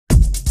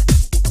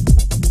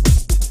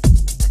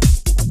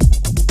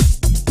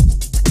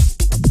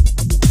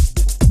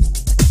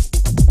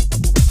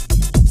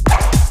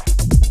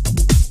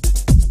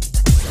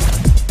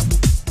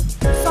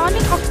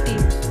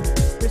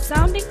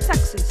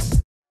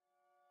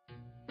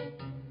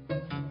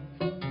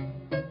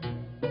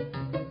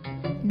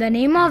The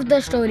name of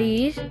the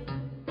story is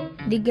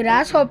The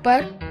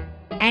Grasshopper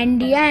and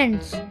the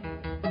Ants.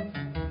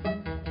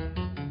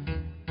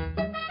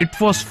 It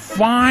was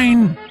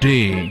fine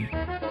day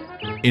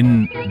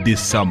in the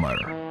summer.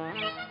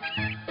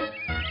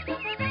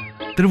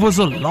 There was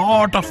a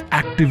lot of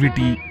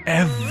activity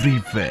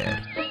everywhere.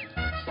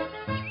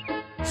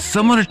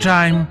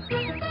 Summertime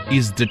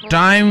is the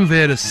time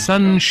where the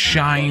sun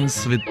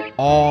shines with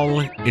all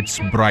its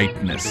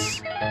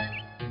brightness.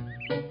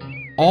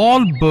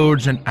 All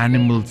birds and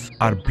animals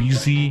are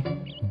busy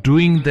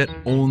doing their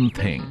own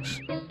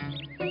things.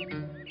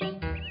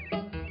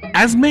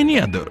 As many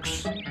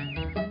others,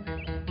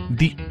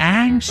 the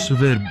ants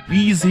were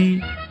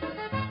busy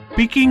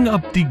picking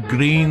up the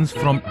grains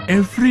from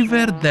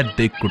everywhere that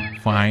they could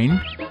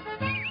find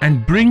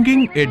and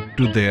bringing it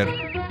to their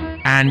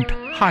ant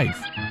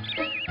hive.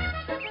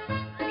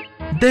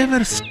 They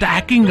were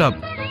stacking up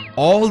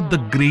all the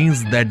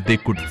grains that they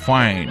could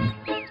find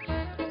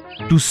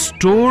to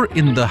store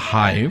in the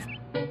hive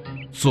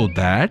so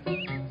that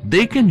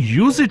they can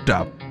use it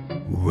up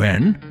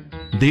when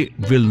they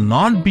will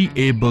not be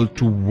able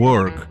to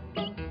work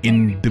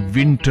in the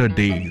winter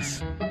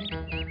days.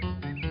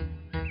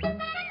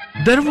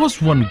 There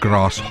was one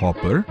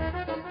grasshopper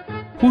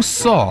who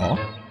saw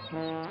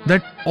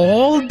that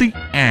all the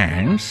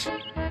ants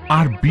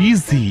are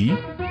busy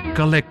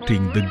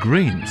collecting the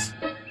grains.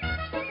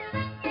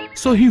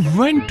 So he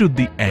went to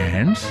the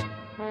ants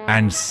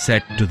and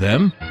said to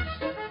them,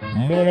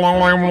 "Oh,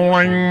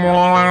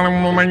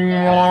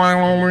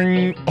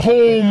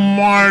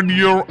 my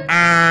dear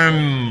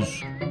ants,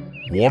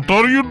 what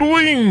are you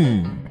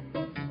doing?"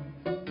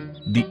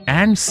 The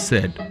ants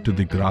said to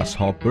the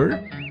grasshopper,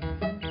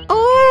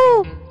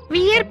 "Oh,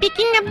 we are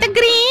picking up the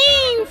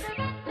grains."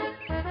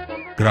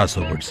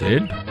 Grasshopper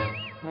said,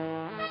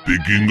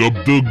 "Picking up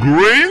the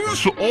grains?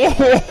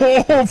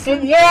 Oh, for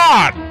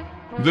what?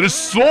 There is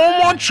so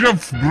much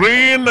of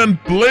grain and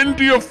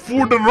plenty of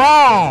food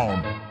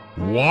around.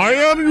 Why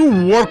are you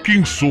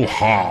working so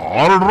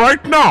hard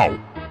right now?"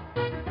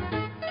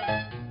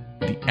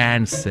 The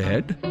ants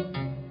said,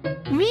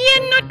 We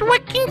are not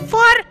working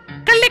for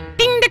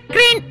collecting the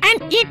grain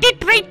and eat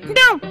it right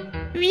now.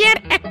 We are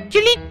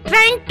actually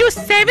trying to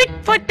save it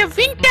for the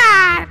winter.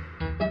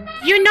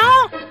 You know,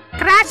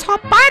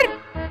 Grasshopper,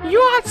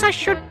 you also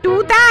should do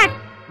that.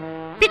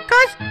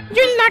 Because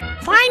you'll not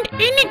find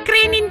any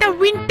grain in the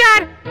winter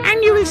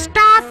and you will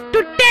starve to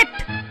death.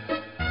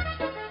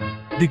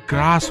 The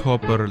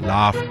grasshopper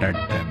laughed at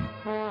them.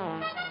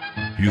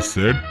 He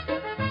said,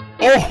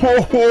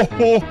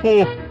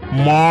 "Oh,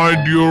 my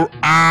dear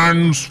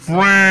ants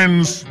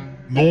friends,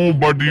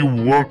 nobody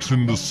works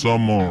in the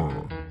summer.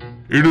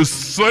 It is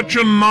such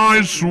a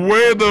nice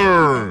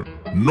weather.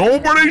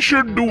 Nobody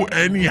should do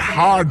any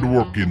hard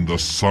work in the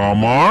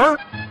summer.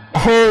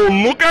 Oh,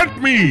 look at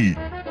me.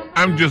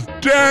 I'm just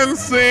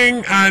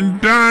dancing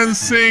and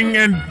dancing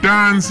and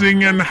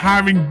dancing and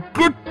having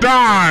good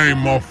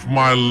time of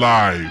my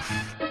life.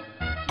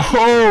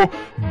 Oh,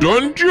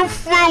 don't you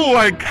feel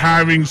like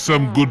having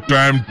some good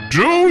time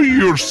too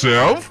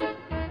yourself?"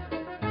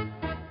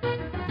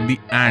 The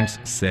ants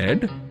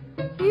said,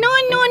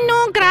 No,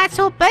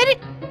 Grasshopper,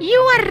 you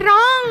are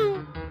wrong.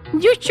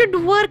 You should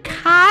work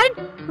hard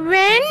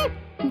when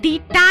the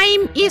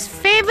time is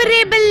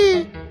favorable,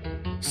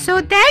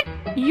 so that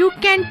you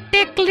can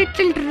take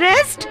little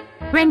rest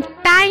when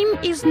time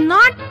is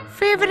not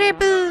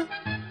favorable.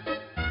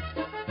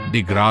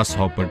 The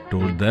grasshopper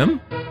told them,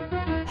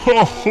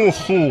 Ho,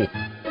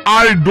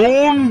 I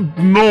don't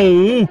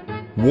know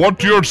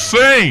what you're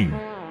saying.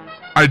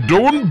 I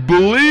don't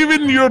believe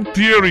in your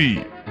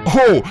theory.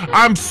 Oh,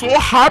 I'm so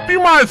happy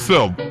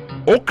myself.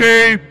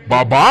 Okay,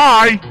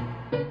 bye-bye.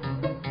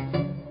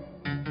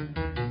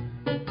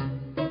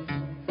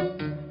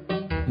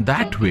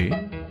 That way,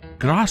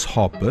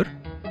 Grasshopper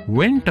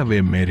went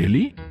away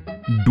merrily,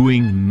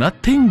 doing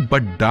nothing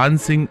but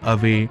dancing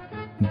away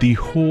the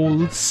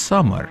whole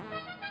summer.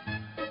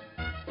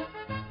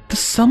 The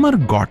summer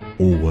got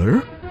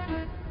over,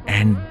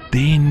 and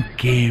then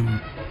came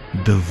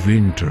the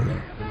winter.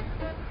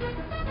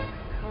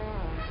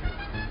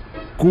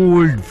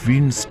 Cold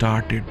wind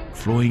started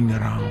flowing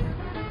around.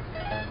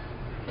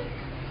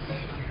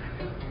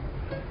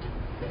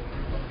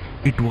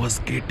 It was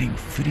getting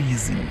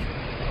freezing.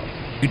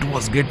 It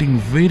was getting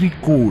very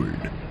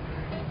cold.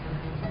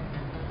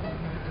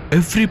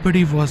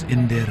 Everybody was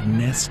in their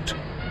nest,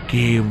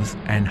 caves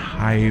and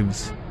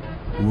hives,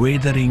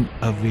 weathering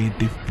away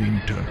the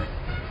winter.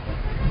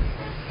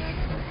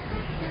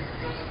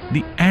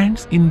 The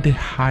ants in the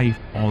hive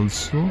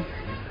also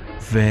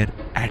were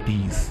at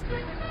ease.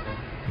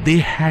 They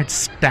had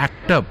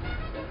stacked up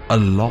a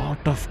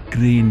lot of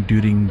grain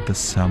during the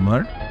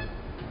summer,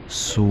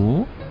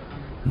 so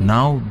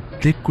now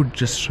they could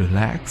just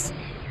relax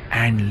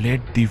and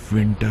let the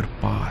winter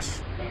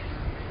pass.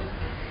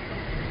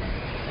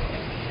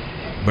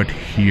 But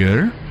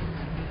here,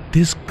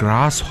 this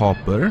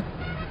grasshopper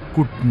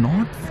could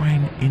not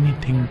find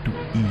anything to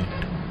eat,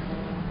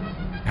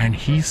 and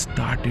he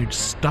started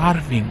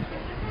starving.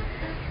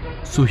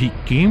 So he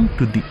came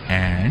to the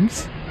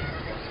ants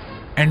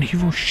and he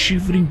was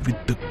shivering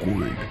with the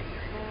cold.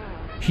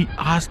 He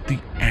asked the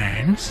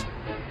ants,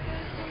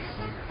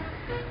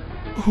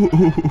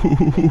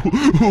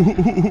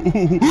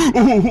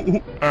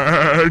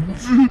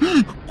 Ants,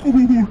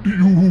 could you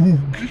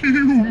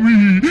give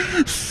me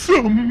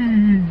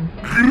some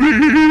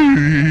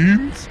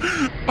grains?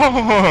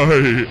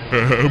 I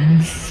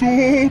am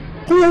so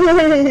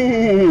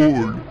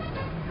cold.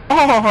 I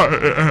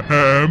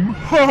am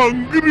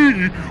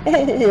hungry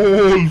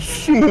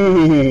also.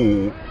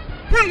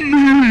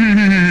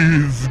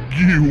 Please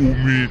give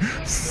me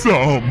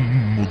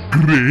some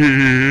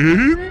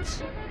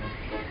grains.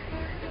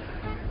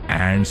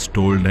 Ants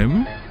told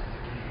him,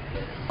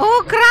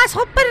 Oh,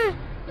 Grasshopper,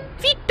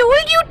 we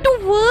told you to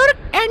work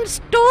and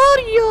store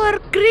your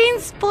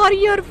grains for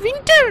your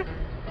winter.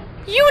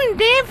 You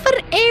never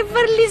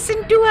ever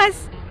listened to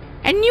us,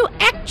 and you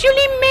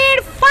actually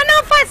made fun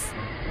of us.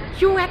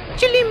 You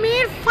actually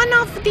made fun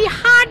of the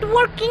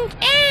hard-working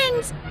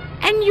ants,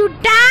 and you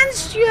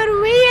danced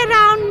your way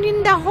around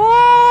in the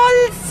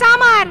whole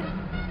summer.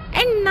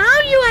 And now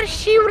you are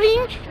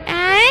shivering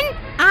and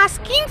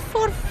asking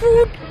for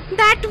food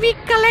that we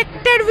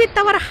collected with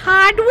our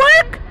hard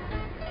work?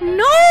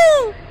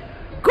 No!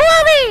 Go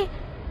away!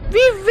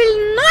 We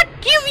will not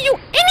give you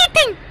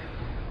anything!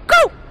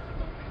 Go!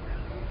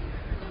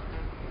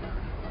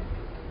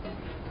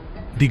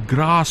 The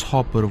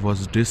grasshopper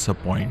was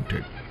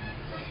disappointed,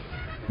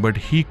 but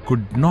he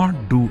could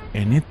not do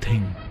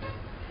anything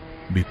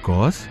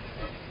because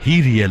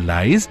he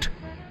realized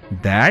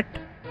that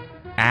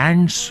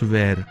ants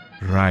were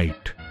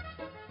right.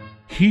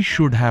 He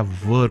should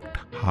have worked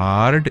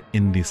hard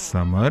in the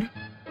summer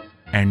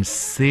and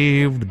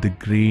saved the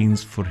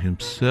grains for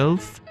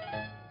himself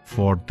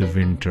for the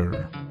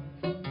winter.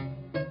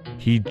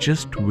 He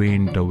just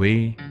went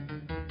away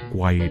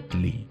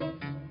quietly,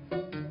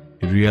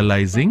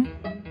 realizing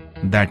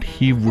that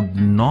he would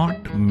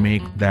not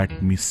make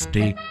that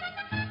mistake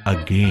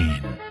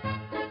again.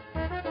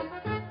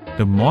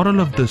 The moral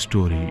of the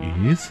story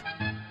is,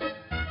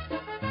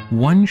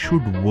 one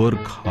should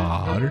work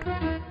hard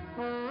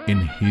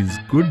in his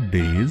good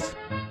days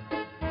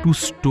to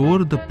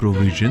store the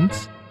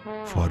provisions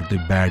for the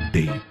bad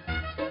day.